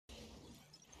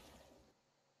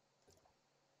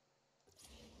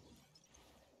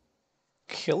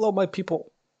Hello, my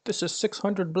people. This is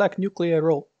 600 black nuclei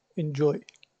roll. Enjoy.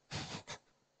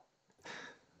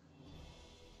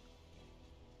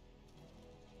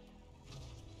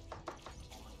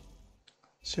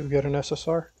 See, we get an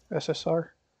SSR? SSR?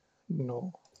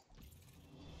 No.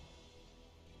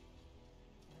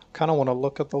 Kind of want to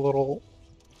look at the little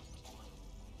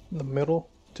in the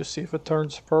middle to see if it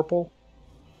turns purple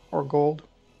or gold.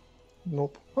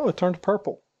 Nope. Oh, it turned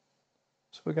purple.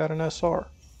 So we got an SR.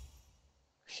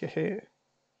 Hehe.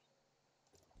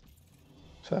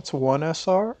 So that's one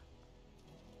SR.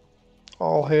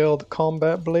 All hail the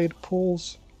combat blade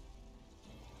pools.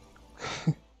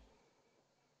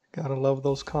 Gotta love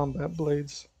those combat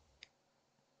blades.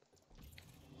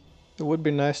 It would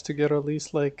be nice to get at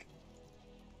least like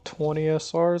 20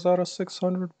 SRs out of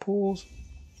 600 pools.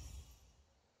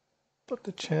 But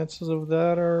the chances of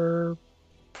that are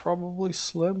probably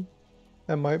slim.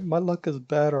 And my luck is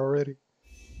bad already.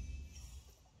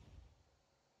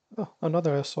 Oh,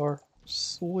 another SR.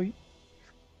 Sweet.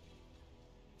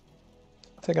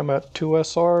 I think I'm at 2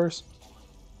 SRs.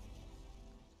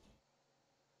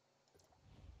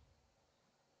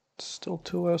 Still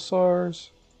 2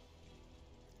 SRs.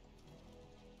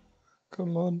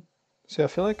 Come on. See, I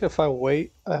feel like if I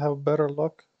wait, I have better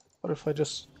luck. But if I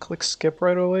just click skip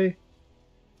right away,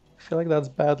 I feel like that's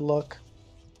bad luck.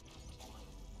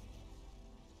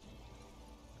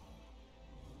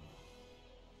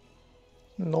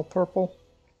 No purple.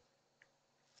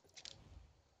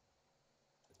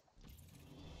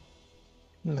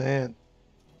 Man.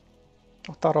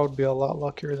 I thought I would be a lot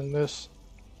luckier than this.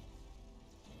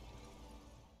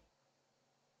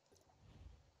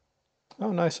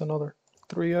 Oh, nice, another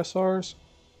 3 SRs.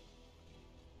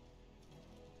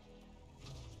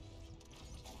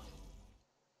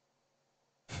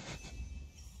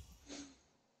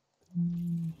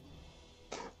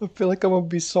 I feel like I'm gonna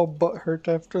be so butthurt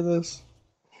after this.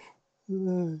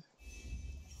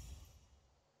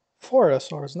 4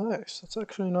 SRs, nice. That's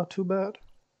actually not too bad.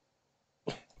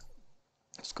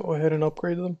 Let's go ahead and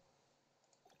upgrade them.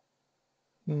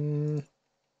 I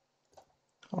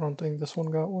don't think this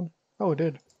one got one. Oh, it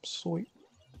did. Sweet.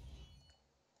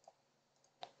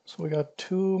 So we got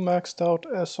 2 maxed out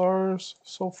SRs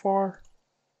so far.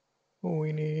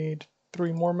 We need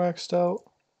 3 more maxed out.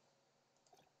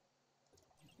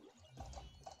 I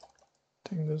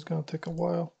think this is gonna take a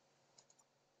while.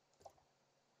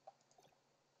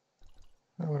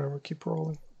 Whatever, keep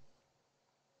rolling.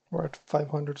 We're at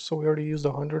 500, so we already used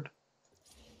 100.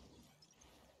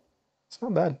 It's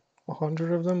not bad.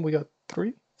 100 of them, we got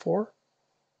 3, 4.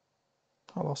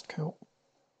 I lost count.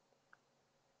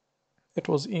 It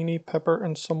was Eenie, Pepper,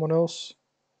 and someone else.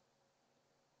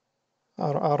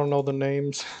 I don't know the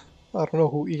names. I don't know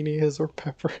who Eenie is or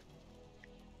Pepper.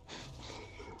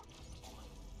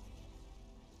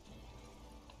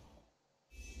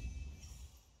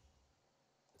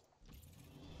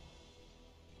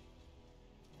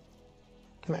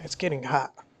 Man, it's getting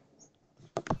hot.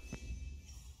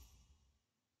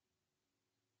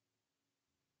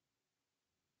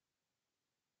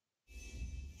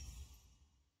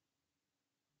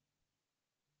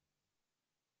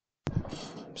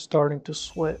 I'm starting to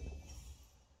sweat.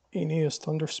 Eenie is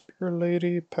Thunder Spear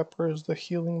Lady. Pepper is the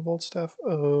Healing Volt Staff.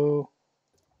 Oh.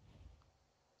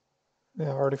 Yeah,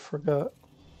 I already forgot.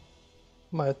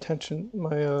 My attention,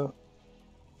 my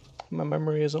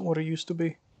memory isn't what it used to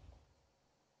be.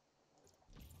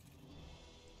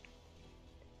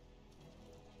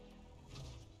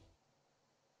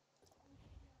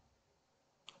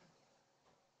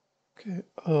 Okay.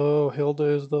 Oh, Hilda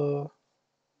is the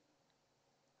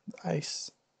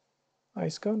ice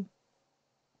gun.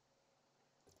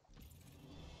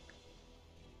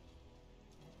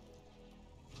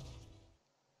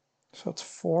 So it's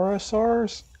 4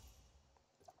 SRs.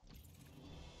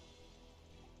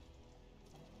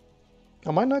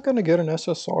 Am I not gonna get an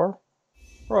SSR?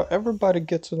 Bro, everybody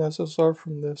gets an SSR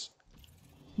from this.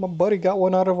 My buddy got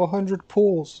one out of 100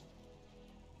 pulls.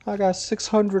 I got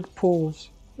 600 pulls.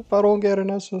 If I don't get an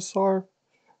SSR,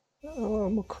 oh,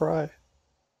 I'm gonna cry.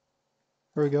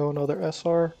 Here we go, another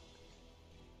SR.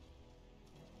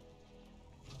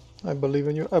 I believe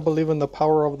in you. I believe in the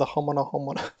power of the Hamana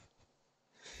Hamana.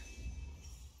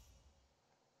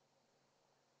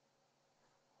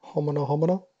 Hamana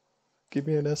Hamana? Give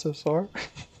me an SSR.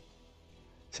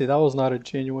 See, that was not a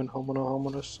genuine Hamana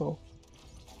Hamana, so.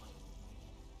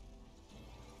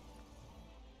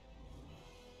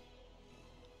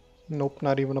 Nope,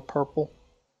 not even a purple.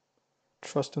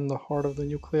 Trust in the heart of the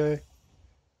nuclei. I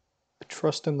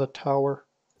trust in the tower.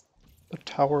 The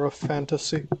tower of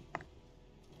fantasy.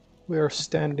 We are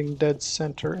standing dead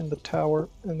center in the tower,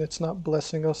 and it's not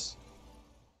blessing us.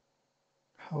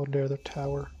 How dare the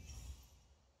tower.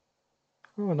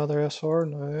 Oh, another SR,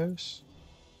 nice.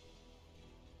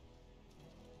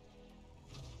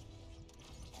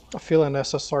 I feel an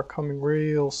SSR coming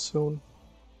real soon.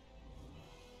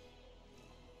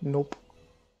 Nope.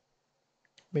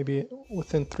 Maybe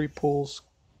within 3 pulls.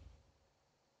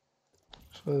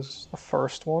 So this is the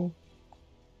first one.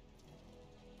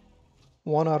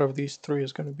 One out of these 3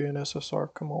 is going to be an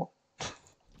SSR, come on.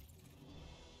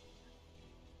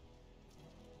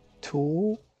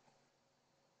 2.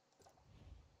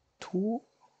 2.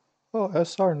 Oh,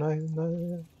 SR, nice.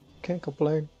 Can't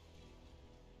complain.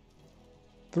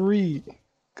 3.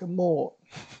 Come on.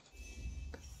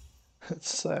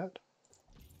 It's sad.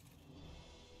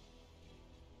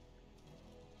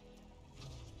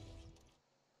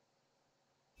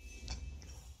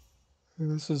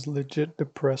 This is legit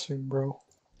depressing, bro.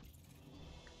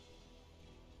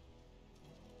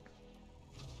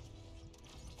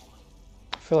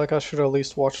 I feel like I should at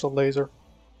least watch the laser.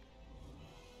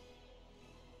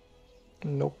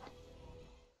 Nope.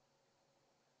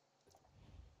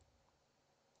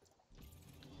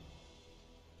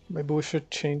 Maybe we should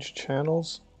change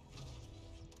channels.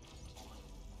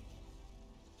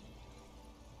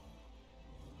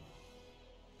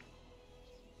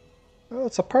 Oh,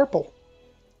 it's a purple.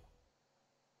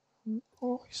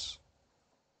 Nice.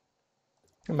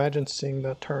 Imagine seeing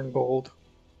that turn gold.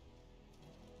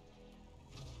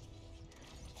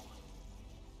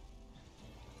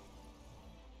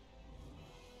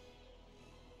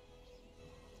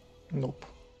 Nope.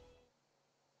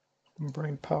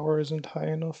 Brain power isn't high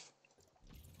enough.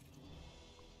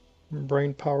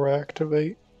 Brain power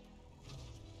activate.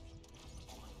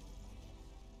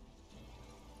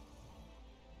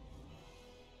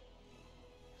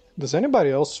 Does anybody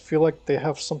else feel like they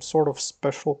have some sort of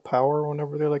special power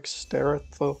whenever they like stare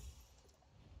at the...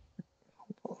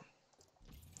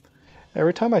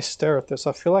 Every time I stare at this,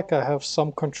 I feel like I have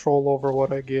some control over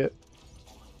what I get.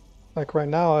 Like right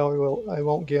now, I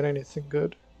won't get anything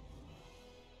good.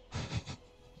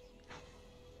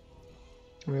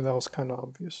 I mean, that was kind of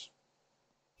obvious.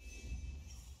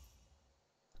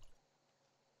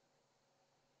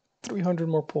 $300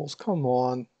 more pulls, come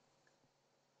on.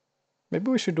 Maybe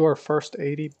we should do our first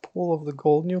 80 pull of the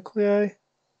gold nuclei.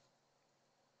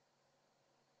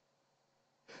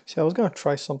 See, I was gonna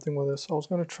try something with this. I was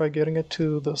gonna try getting it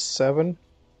to the 7.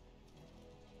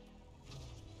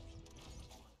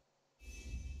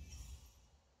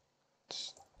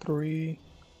 It's 3,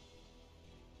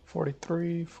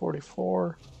 43,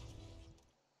 44.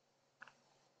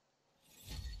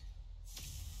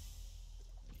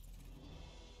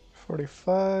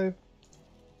 $45.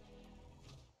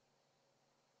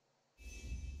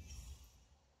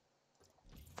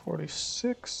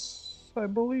 46, I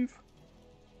believe.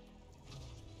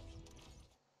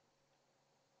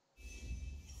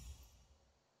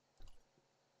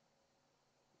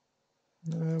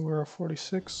 We're at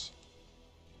 46.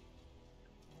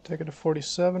 Take it to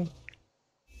 47.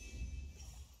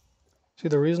 See,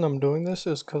 the reason I'm doing this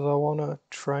is because I want to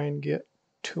try and get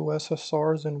 2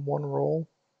 SSRs in one roll.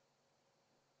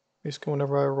 Basically,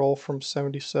 whenever I roll from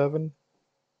 77,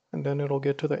 and then it'll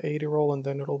get to the 80 roll, and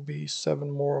then it'll be 7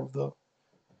 more of the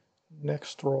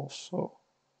next roll. So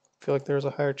I feel like there's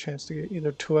a higher chance to get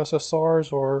either 2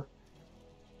 SSRs or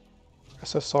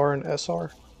SSR and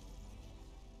SR.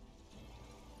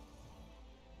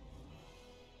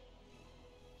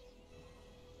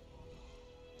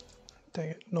 Dang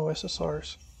it, no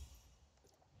SSRs.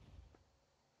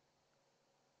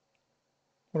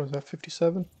 What is that,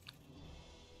 57?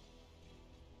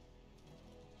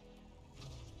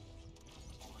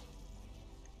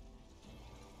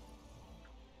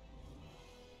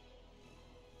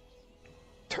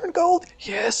 Turn gold!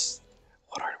 Yes!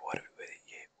 What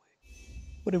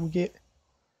did we get?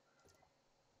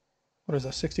 What is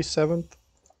that, 67th?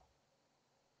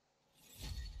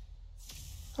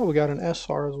 Oh, we got an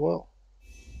SR as well.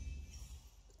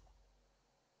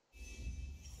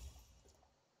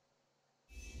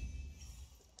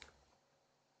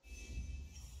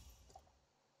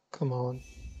 Come on.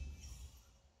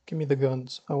 Give me the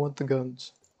guns. I want the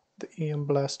guns. The EM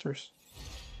blasters.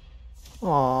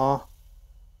 Aww.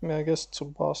 I mean, I guess it's a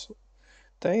boss.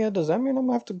 Dang it, does that mean I'm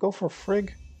gonna have to go for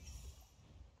Frigg?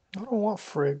 I don't want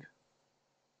Frigg.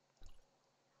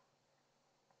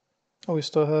 Oh, we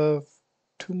still have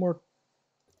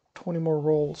 20 more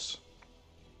rolls.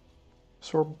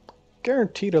 So we're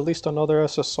guaranteed at least another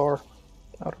SSR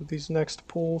out of these next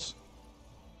pools.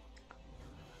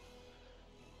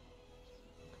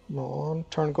 Come on,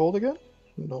 turn gold again?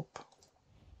 Nope.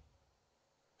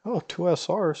 Oh, 2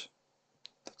 SRs.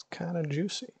 That's kind of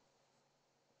juicy.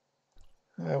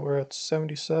 We're at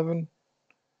 77.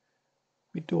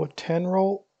 We do a 10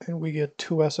 roll and we get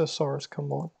 2 SSRs.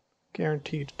 Come on.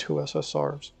 Guaranteed 2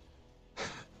 SSRs.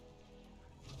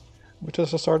 Which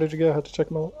SSR did you get? I had to check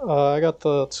my. I got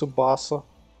the Tsubasa.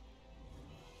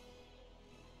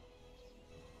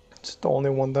 It's the only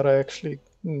one that I actually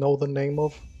know the name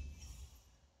of.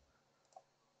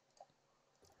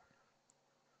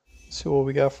 Let's see what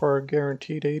we got for our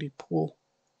guaranteed 80 pool.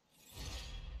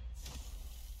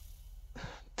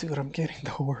 Dude, I'm getting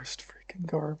the worst freaking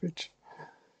garbage.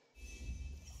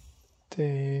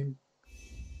 Dang.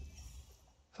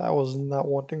 I was not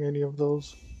wanting any of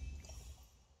those.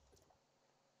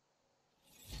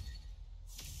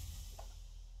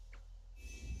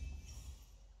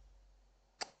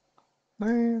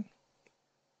 Man.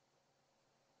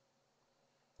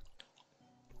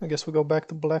 I guess we go back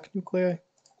to black nuclei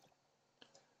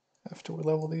after we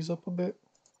level these up a bit.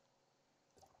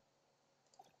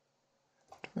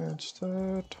 Advance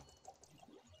that.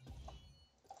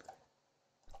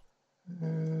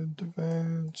 And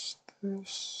advance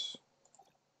this.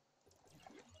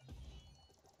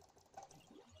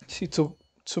 See,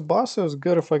 Tsubasa is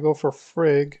good if I go for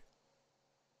Frig.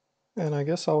 And I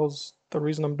guess the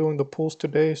reason I'm doing the pools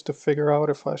today is to figure out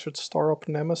if I should star up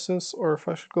Nemesis or if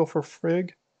I should go for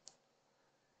Frig.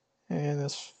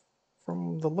 And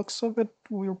from the looks of it,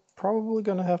 we're probably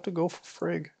gonna have to go for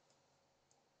Frig.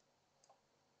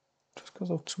 Just because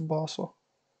of Tsubasa.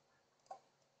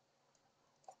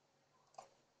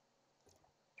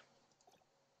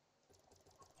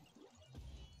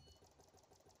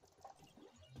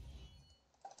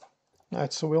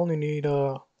 Alright, so we only need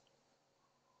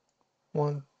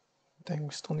one thing.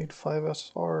 We still need 5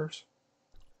 SRs.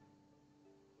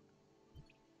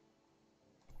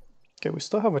 Okay, we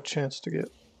still have a chance to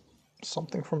get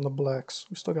something from the blacks.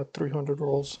 We still got 300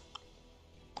 rolls.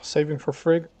 Saving for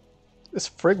Frig. Is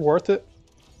Frig worth it?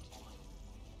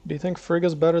 Do you think Frig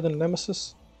is better than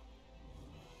Nemesis?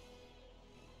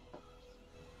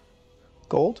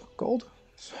 Gold? Gold?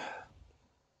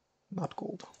 Not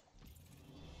gold.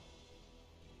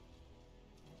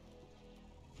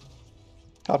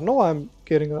 I don't know why I'm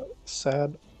getting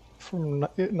sad from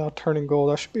it not turning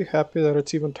gold. I should be happy that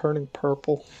it's even turning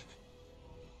purple.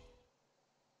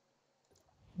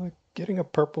 Like, getting a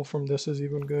purple from this is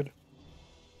even good.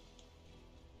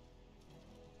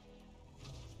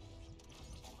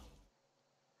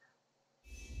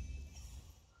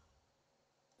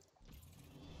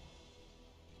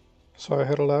 So I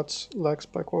hit a lag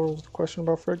spike. What was the question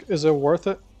about Frig? Is it worth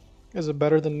it? Is it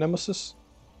better than Nemesis?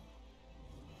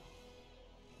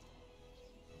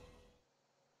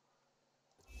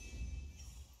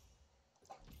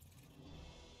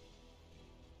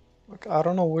 Like, I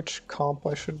don't know which comp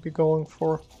I should be going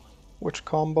for. Which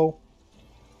combo?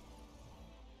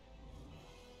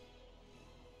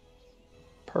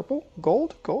 Purple?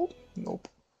 Gold? Gold? Nope.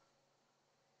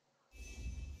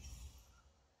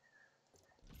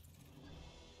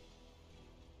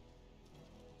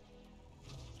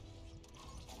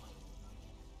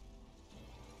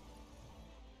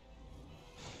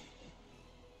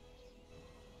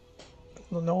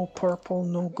 No purple,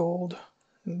 no gold,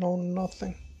 no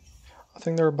nothing. I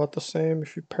think they're about the same.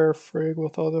 If you pair Frig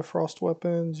with other frost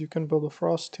weapons, you can build a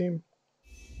frost team.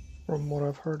 From what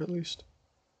I've heard, at least.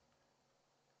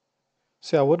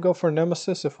 See, I would go for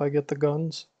Nemesis if I get the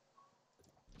guns.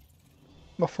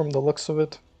 But from the looks of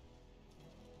it,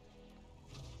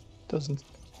 doesn't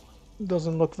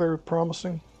look very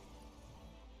promising.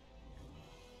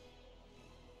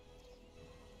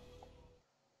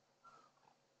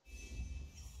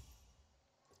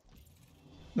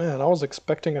 Man, I was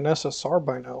expecting an SSR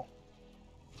by now.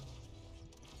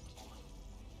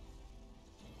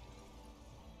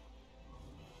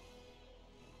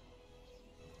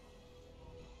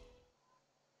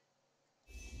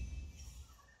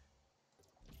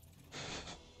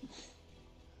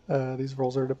 These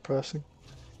rolls are depressing.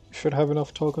 You should have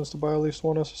enough tokens to buy at least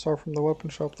one SSR from the weapon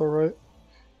shop though, right?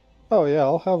 Oh yeah,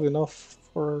 I'll have enough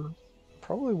for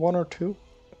probably 1 or 2,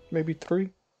 maybe 3.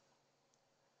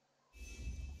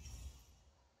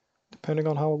 Depending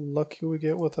on how lucky we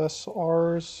get with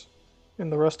SRs in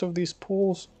the rest of these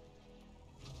pools.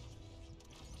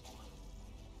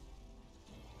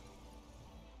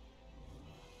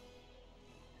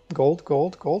 Gold,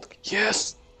 gold, gold.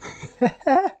 Yes!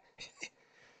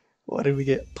 What did we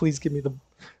get? Please give me the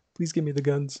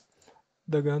guns.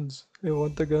 The guns. I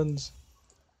want the guns.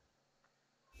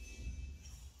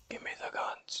 Give me the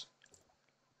guns.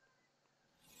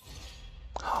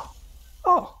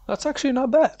 Oh, that's actually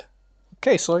not bad.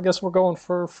 Okay, so I guess we're going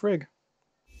for Frigg.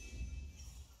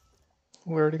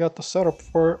 We already got the setup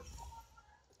for it.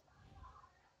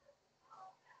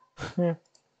 Yeah.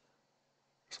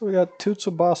 So we got 2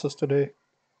 Tsubasas today.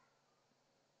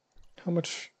 How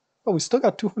much? Oh, we still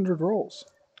got 200 rolls.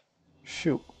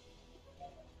 Shoot.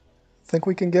 Think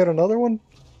we can get another one?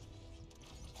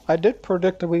 I did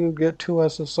predict that we would get 2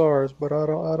 SSRs, but I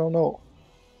don't know.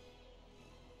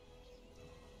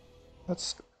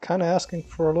 That's kind of asking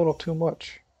for a little too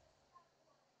much.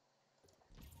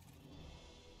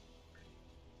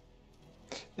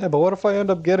 Yeah, but what if I end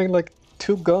up getting like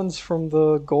 2 guns from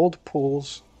the gold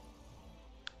pools?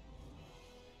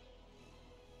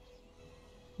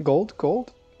 Gold?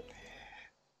 Gold?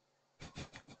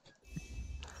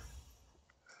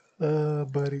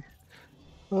 Buddy.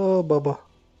 Oh, Bubba.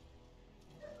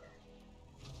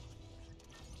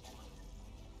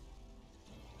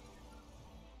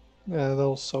 Yeah, that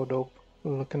was so dope.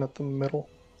 Looking at the middle,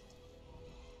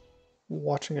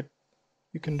 watching it.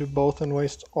 You can do both and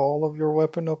waste all of your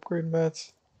weapon upgrade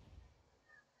mats.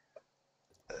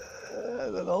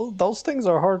 Those things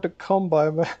are hard to come by,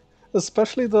 man.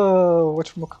 Especially the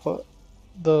whatchamacallit,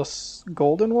 the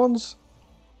golden ones,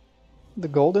 the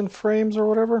golden frames or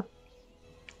whatever.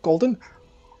 Golden,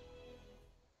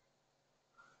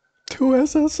 2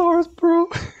 SSRs, bro.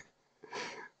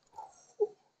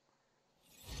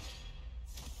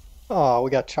 Oh, we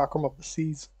got Chakram of the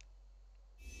Seas.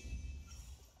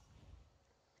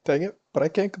 Dang it, but I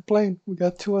can't complain. We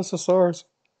got 2 SSRs,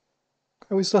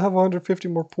 and we still have 150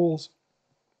 more pools.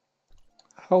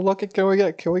 How lucky can we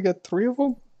get? Can we get 3 of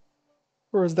them?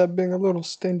 Or is that being a little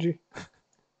stingy?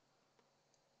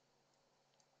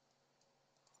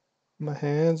 My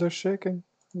hands are shaking.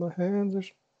 My hands are...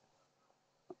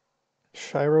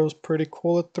 Shiro's pretty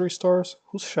cool at 3 stars.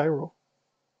 Who's Shiro?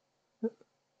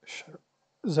 Shiro.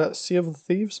 Is that Sea of the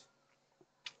Thieves?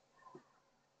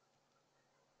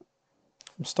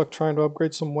 I'm stuck trying to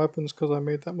upgrade some weapons because I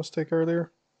made that mistake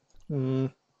earlier.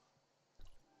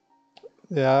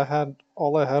 Yeah,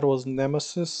 all I had was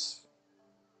Nemesis.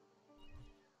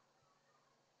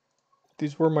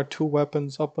 These were my 2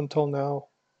 weapons up until now.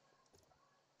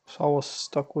 So I was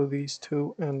stuck with these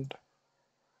 2 and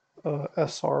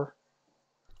SR.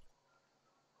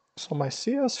 So my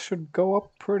CS should go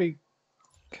up pretty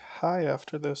high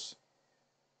after this.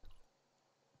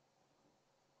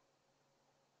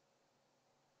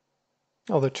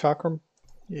 Oh, the Chakram?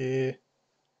 Yeah.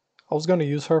 I was gonna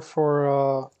use her for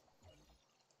I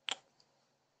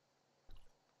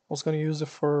was gonna use it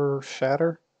for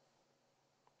Shatter.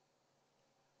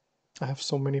 I have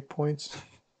so many points.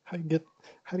 How do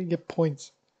you get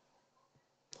points?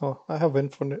 Oh, I have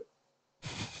infinite.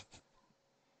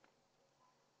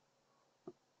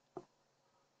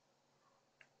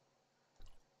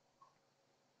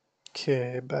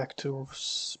 Okay, back to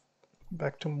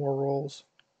more rolls.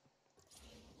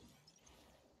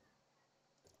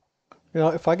 You know,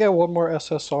 if I get one more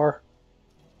SSR,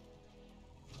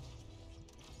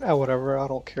 whatever, I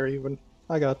don't care even.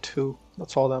 I got 2.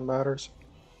 That's all that matters.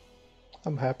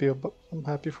 I'm happy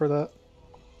for that.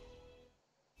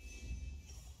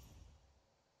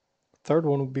 Third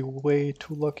one would be way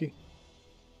too lucky.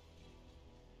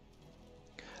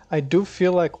 I do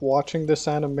feel like watching this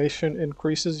animation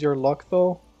increases your luck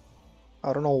though.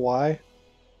 I don't know why.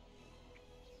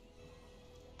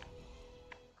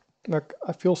 Like,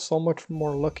 I feel so much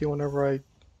more lucky whenever I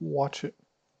watch it.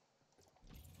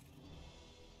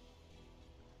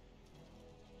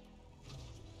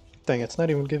 Dang, it's not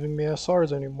even giving me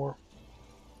SRs anymore.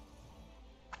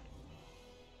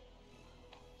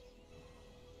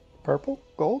 Purple?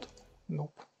 Gold?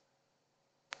 Nope.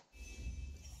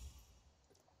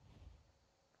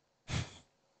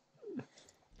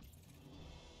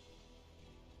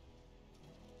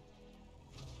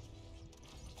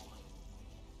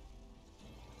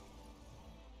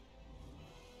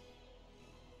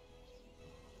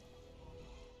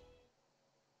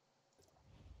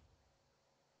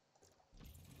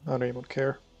 I don't even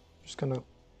care. Just gonna...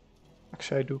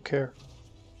 Actually, I do care.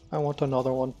 I want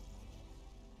another one.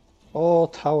 Oh,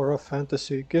 Tower of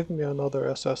Fantasy. Give me another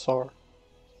SSR.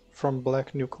 From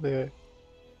Black Nuclei.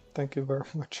 Thank you very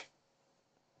much.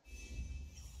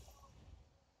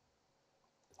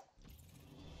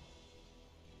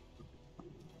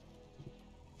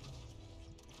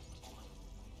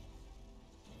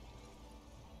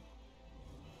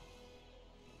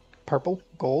 Purple?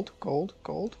 Gold? Gold?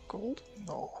 Gold? Gold?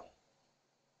 No.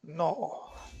 No.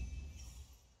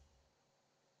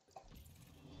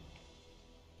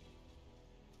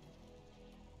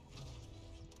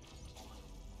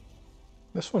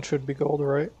 This one should be gold,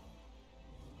 right?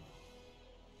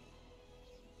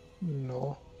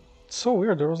 No. It's so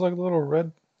weird. There was like little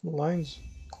red lines.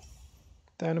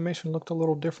 The animation looked a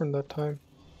little different that time.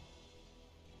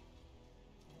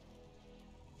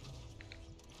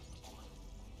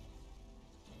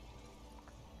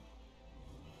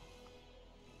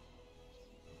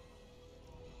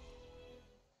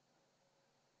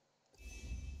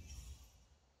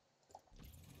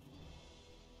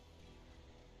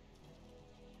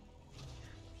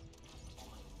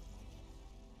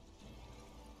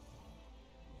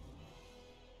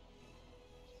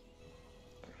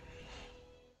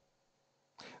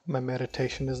 My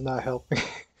meditation is not helping.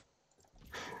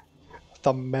 I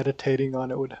thought meditating on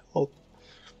it would help,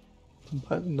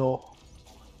 but no.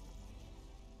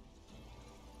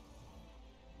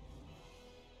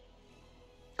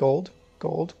 Gold,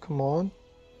 gold, come on.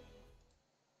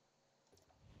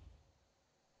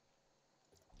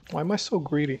 Why am I so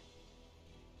greedy?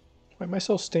 Why am I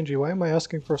so stingy? Why am I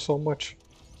asking for so much?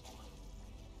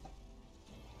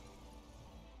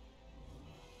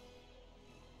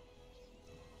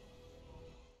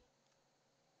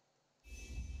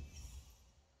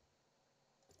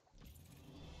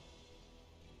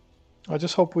 I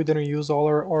just hope we didn't use all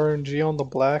our RNG on the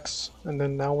blacks, and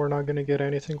then now we're not gonna get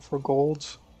anything for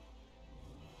golds.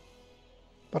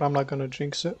 But I'm not gonna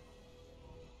jinx it.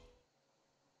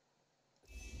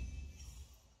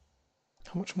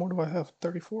 How much more do I have?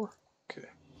 34? Okay.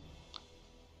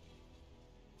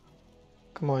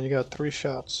 Come on, you got 3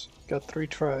 shots. You got 3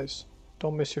 tries.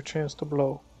 Don't miss your chance to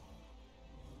blow.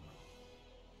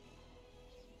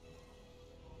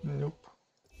 Nope.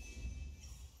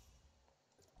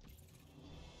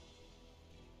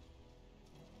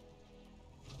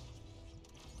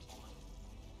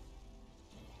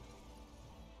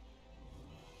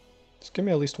 Just give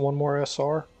me at least one more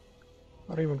SR.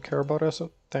 I don't even care about SR.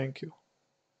 Thank you.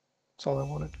 That's all I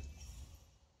wanted.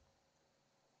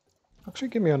 Actually,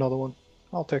 give me another one.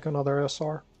 I'll take another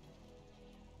SR.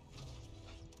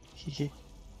 Hehe.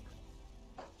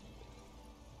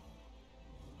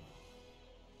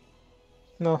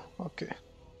 No, okay.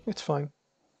 It's fine.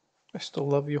 I still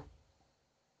love you.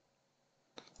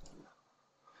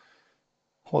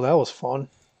 Well, that was fun.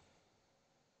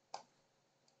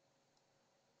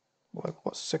 Like,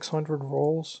 what, 600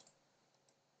 rolls?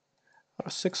 Out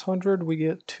of 600, we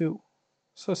get 2.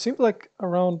 So it seems like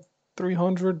around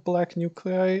 300 black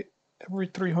nuclei. Every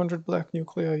 300 black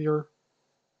nuclei, you're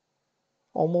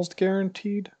almost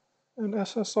guaranteed an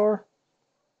SSR.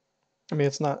 I mean,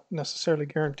 it's not necessarily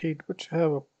guaranteed, but you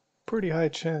have a pretty high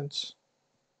chance.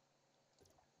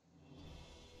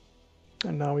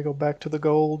 And now we go back to the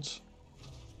golds.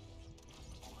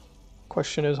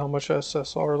 Question is, how much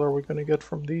SSRs are we going to get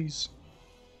from these?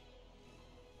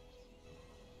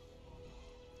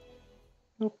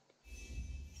 Nope.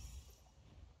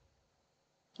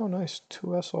 Oh, nice. 2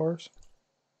 SRs.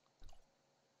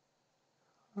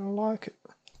 I like it.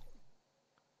 I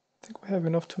think we have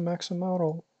enough to max them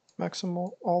out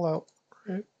all out,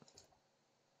 right?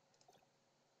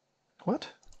 What?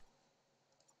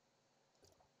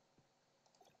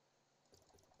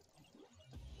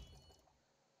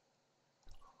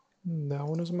 That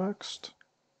one is maxed.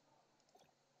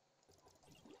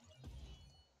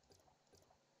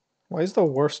 Why is the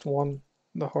worst one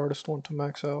the hardest one to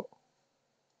max out?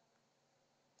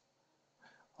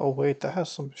 Oh wait, that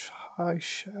has some high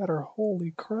shatter.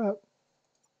 Holy crap.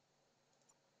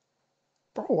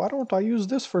 Bro, why don't I use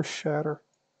this for shatter?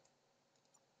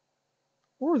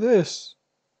 Or this?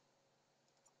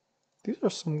 These are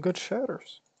some good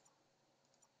shatters.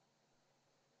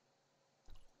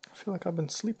 I feel like I've been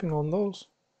sleeping on those.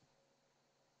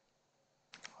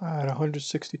 I had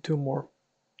 162 more.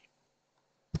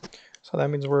 So that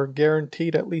means we're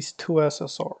guaranteed at least 2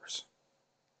 SSRs.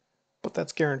 But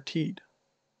that's guaranteed.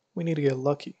 We need to get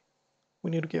lucky. We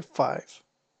need to get 5.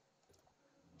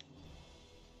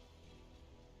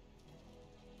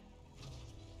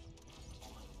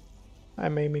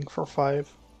 I'm aiming for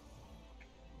 5.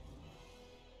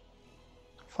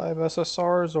 5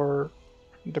 SSRs or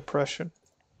depression.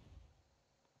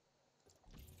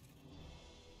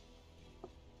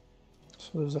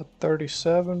 So there's a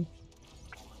 37.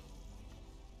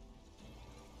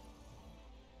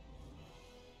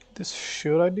 This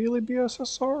should ideally be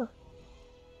SSR.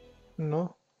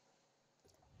 No.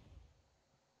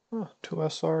 Oh, 2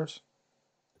 SRs.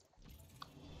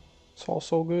 It's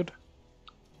also good.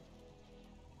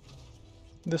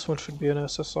 This one should be an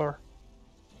SSR.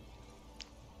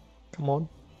 Come on.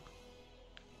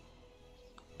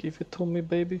 Give it to me,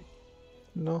 baby.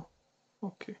 No?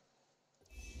 Okay.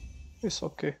 It's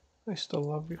okay. I still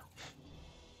love you.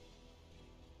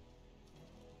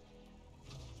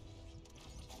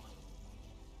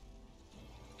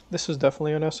 This is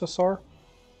definitely an SSR.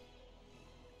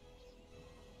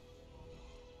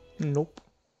 Nope.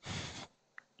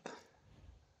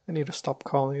 I need to stop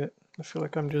calling it. I feel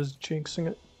like I'm just jinxing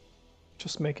it.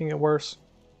 Just making it worse.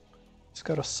 It's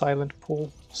got a silent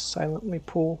pull. Silently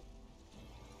pull.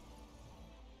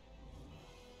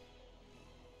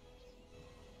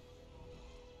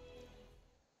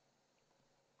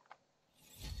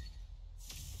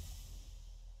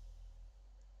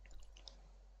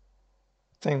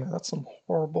 Dang man, that's some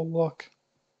horrible luck.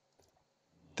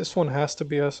 This one has to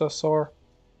be SSR.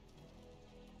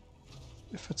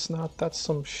 If it's not, that's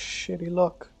some shitty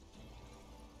luck.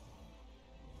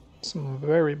 Some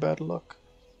very bad luck.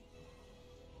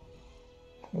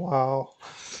 Wow.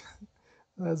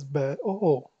 That's bad.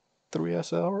 Oh, 3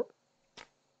 SR.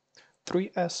 3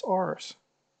 SRs.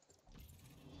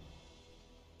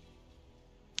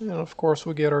 And of course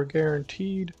we get our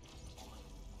guaranteed.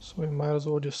 So we might as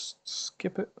well just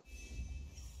skip it.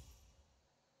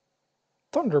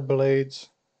 Thunderblades.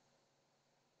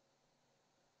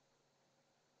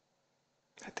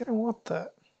 I didn't want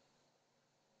that.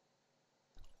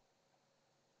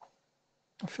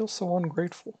 I feel so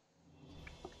ungrateful.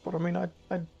 But I mean, I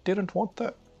didn't want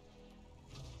that.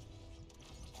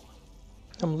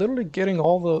 I'm literally getting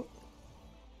all the...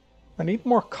 I need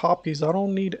more copies. I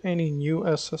don't need any new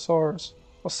SSRs.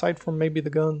 Aside from maybe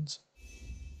the guns.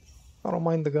 I don't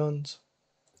mind the guns.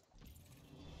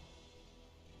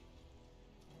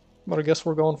 But I guess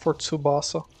we're going for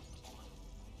Tsubasa.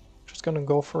 Just gonna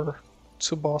go for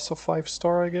Tsubasa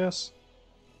 5-star, I guess.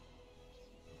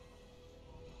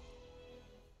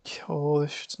 Oh,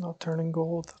 this shit's not turning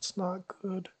gold. That's not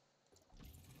good.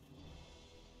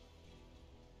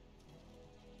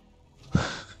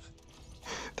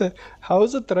 How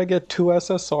is it that I get 2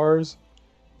 SSRs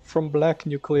from Black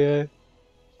Nuclei,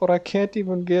 but I can't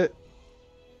even get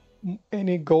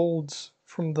any golds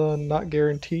from the not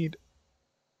guaranteed?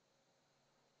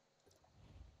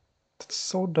 That's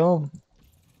so dumb.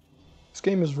 This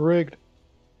game is rigged.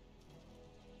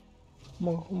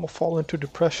 I'm gonna fall into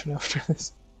depression after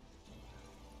this.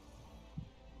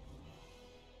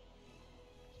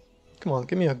 Come on,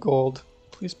 give me a gold.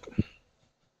 Please.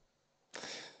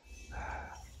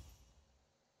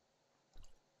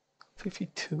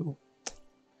 52.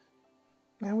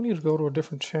 Man, we need to go to a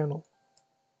different channel.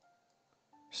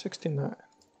 69.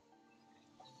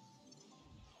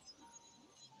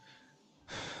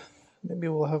 Maybe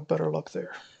we'll have better luck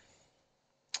there.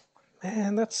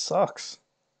 Man, that sucks.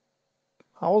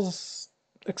 I was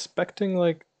expecting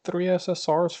like 3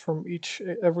 SSRs from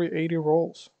every 80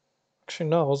 rolls. Actually,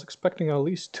 no, I was expecting at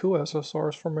least 2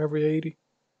 SSRs from every 80.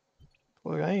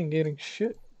 Like, I ain't getting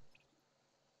shit.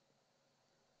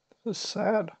 This is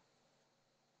sad.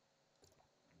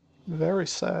 Very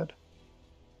sad.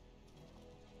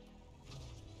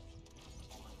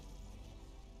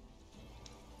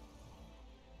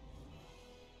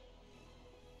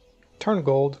 Turn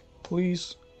gold,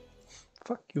 please.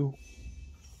 Fuck you.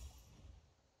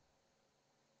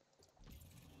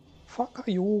 Fuck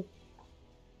you.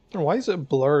 Why is it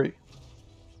blurry?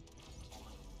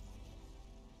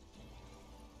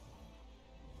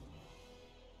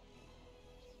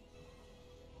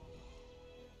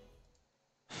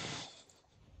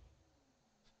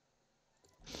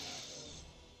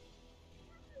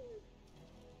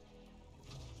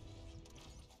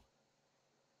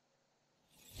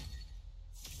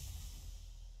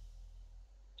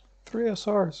 Three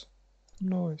SRs.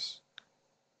 Nice.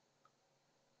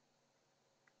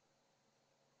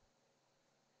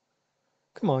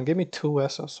 Come on, give me 2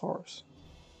 SSRs.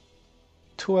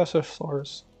 2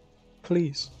 SSRs.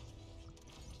 Please.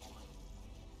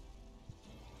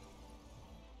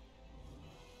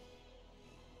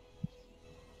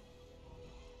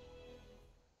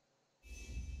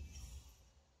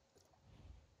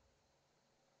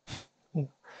 Oh,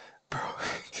 bro,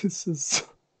 this is...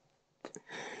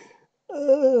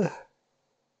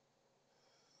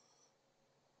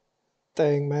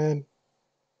 Dang, man.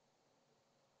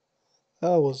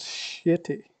 That was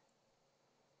shitty.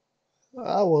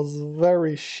 That was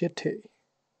very shitty.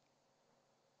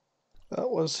 That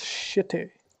was shitty.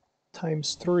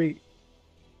 Times 3.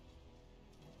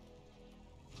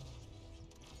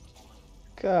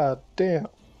 God damn.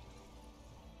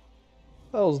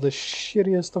 That was the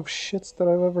shittiest of shits that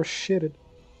I've ever shitted.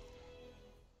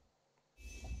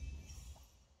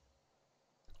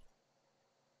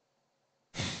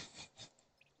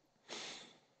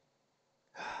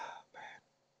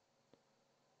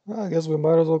 Well, I guess we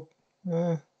might as well...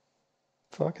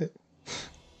 fuck it.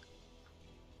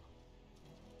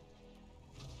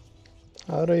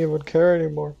 I don't even care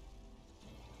anymore.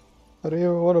 I don't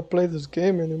even want to play this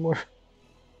game anymore.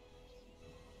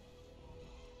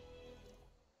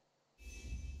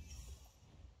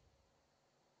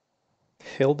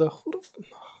 Hilda, who the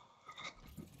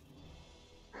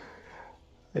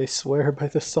I swear by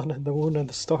the sun and the moon and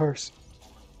the stars.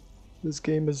 This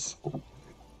game is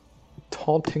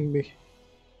taunting me.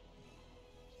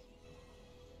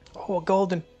 Oh, a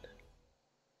golden.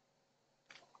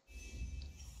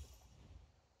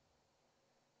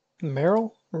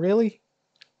 Meryl? Really?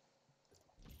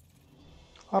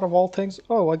 Out of all things?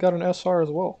 Oh, I got an SR as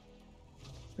well.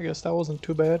 I guess that wasn't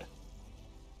too bad.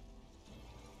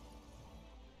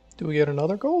 Do we get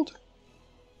another gold?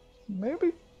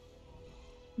 Maybe?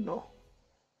 No.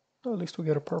 At least we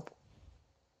get a purple.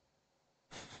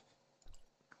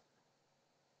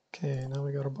 Okay, now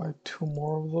we gotta buy 2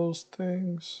 more of those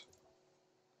things.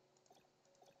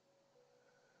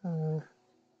 Actually,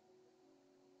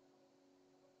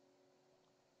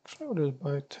 I'll just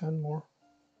buy 10 more.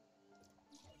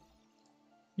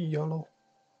 Yellow.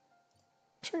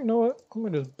 Actually, you know what? I'm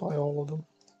gonna just buy all of them.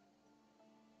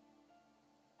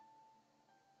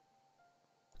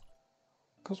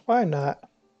 Because why not?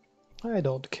 I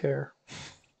don't care.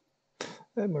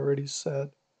 I'm already sad.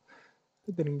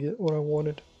 I didn't get what I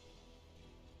wanted.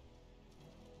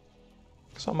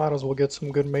 So I might as well get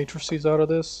some good matrices out of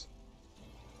this.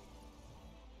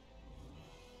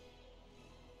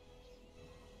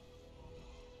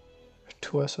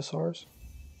 Two SSRs.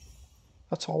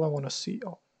 That's all I want to see.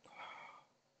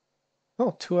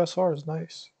 Oh, 2 SRs,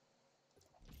 nice.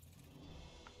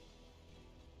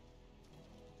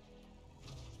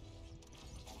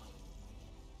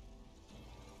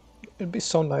 It'd be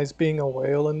so nice being a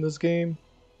whale in this game.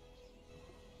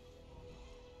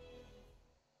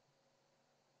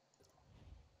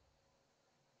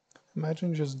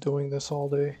 Imagine just doing this all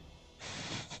day.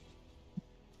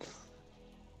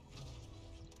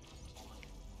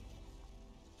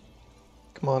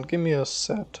 Come on, give me a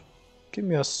set. Give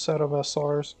me a set of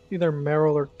SRs. Either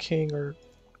Meryl or King or...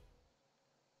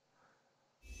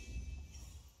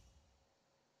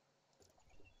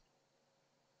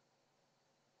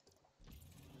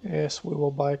 Yes, we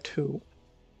will buy 2.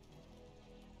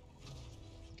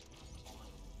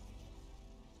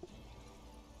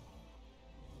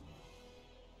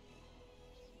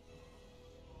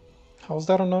 How's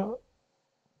that not...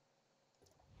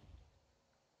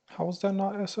 How is that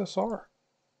not SSR?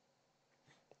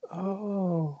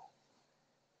 Oh,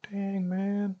 dang,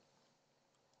 man.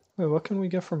 Wait, what can we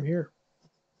get from here?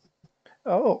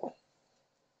 Oh.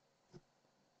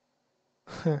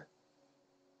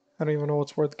 I don't even know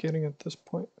what's worth getting at this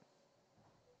point.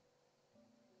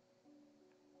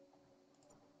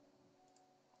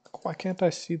 Why can't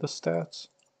I see the stats?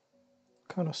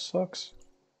 Kinda sucks.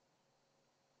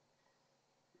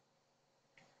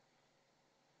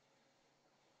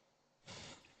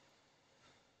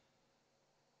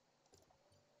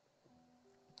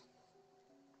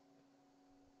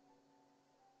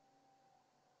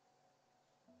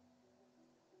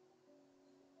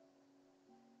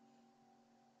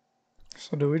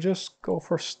 So do we just go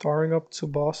for starring up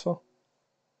Tsubasa?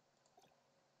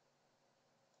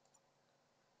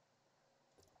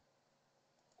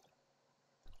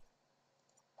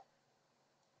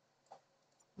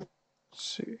 Let's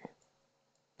see.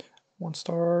 1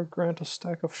 star, grant a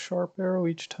stack of sharp arrow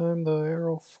each time the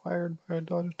arrow fired by a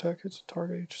dodge attack hits a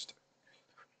target each stack.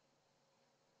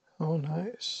 Oh,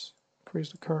 nice.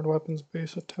 Increase the current weapon's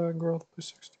base attack growth by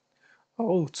 60.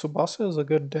 Oh, Tsubasa is a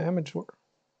good damage.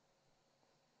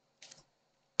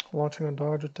 Launching a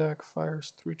dodge attack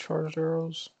fires 3 charged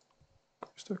arrows.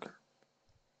 Increase the current.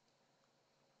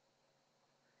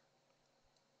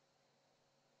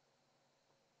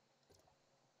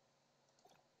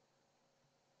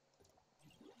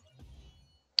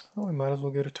 Oh, we might as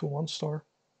well get it to 1 star.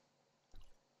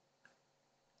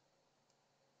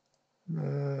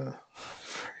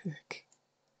 Frick.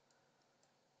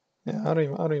 Yeah, I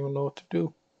don't even know what to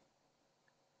do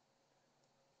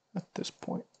at this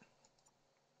point.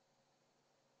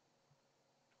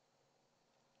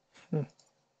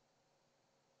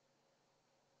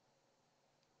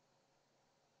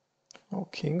 Oh,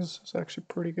 Kings is actually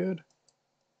pretty good.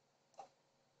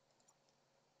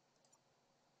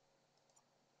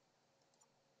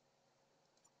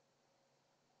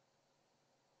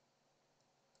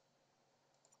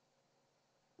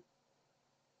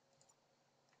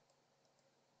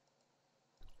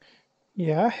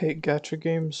 Yeah, I hate gacha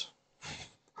games.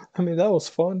 I mean, that was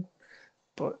fun,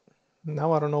 but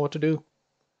now I don't know what to do.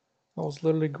 I was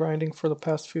literally grinding for the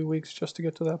past few weeks just to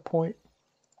get to that point.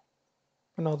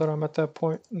 But now that I'm at that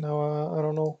point, now I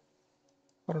don't know.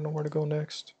 I don't know where to go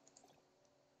next.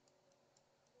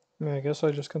 Yeah, I guess I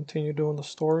just continue doing the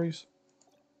stories,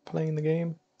 playing the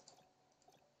game,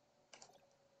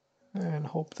 and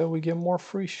hope that we get more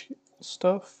free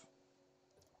stuff.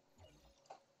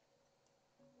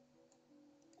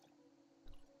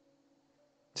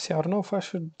 See, I don't know if I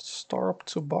should star up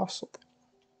to boss.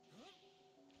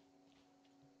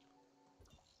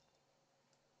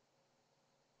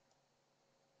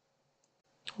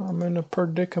 I'm in a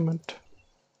predicament.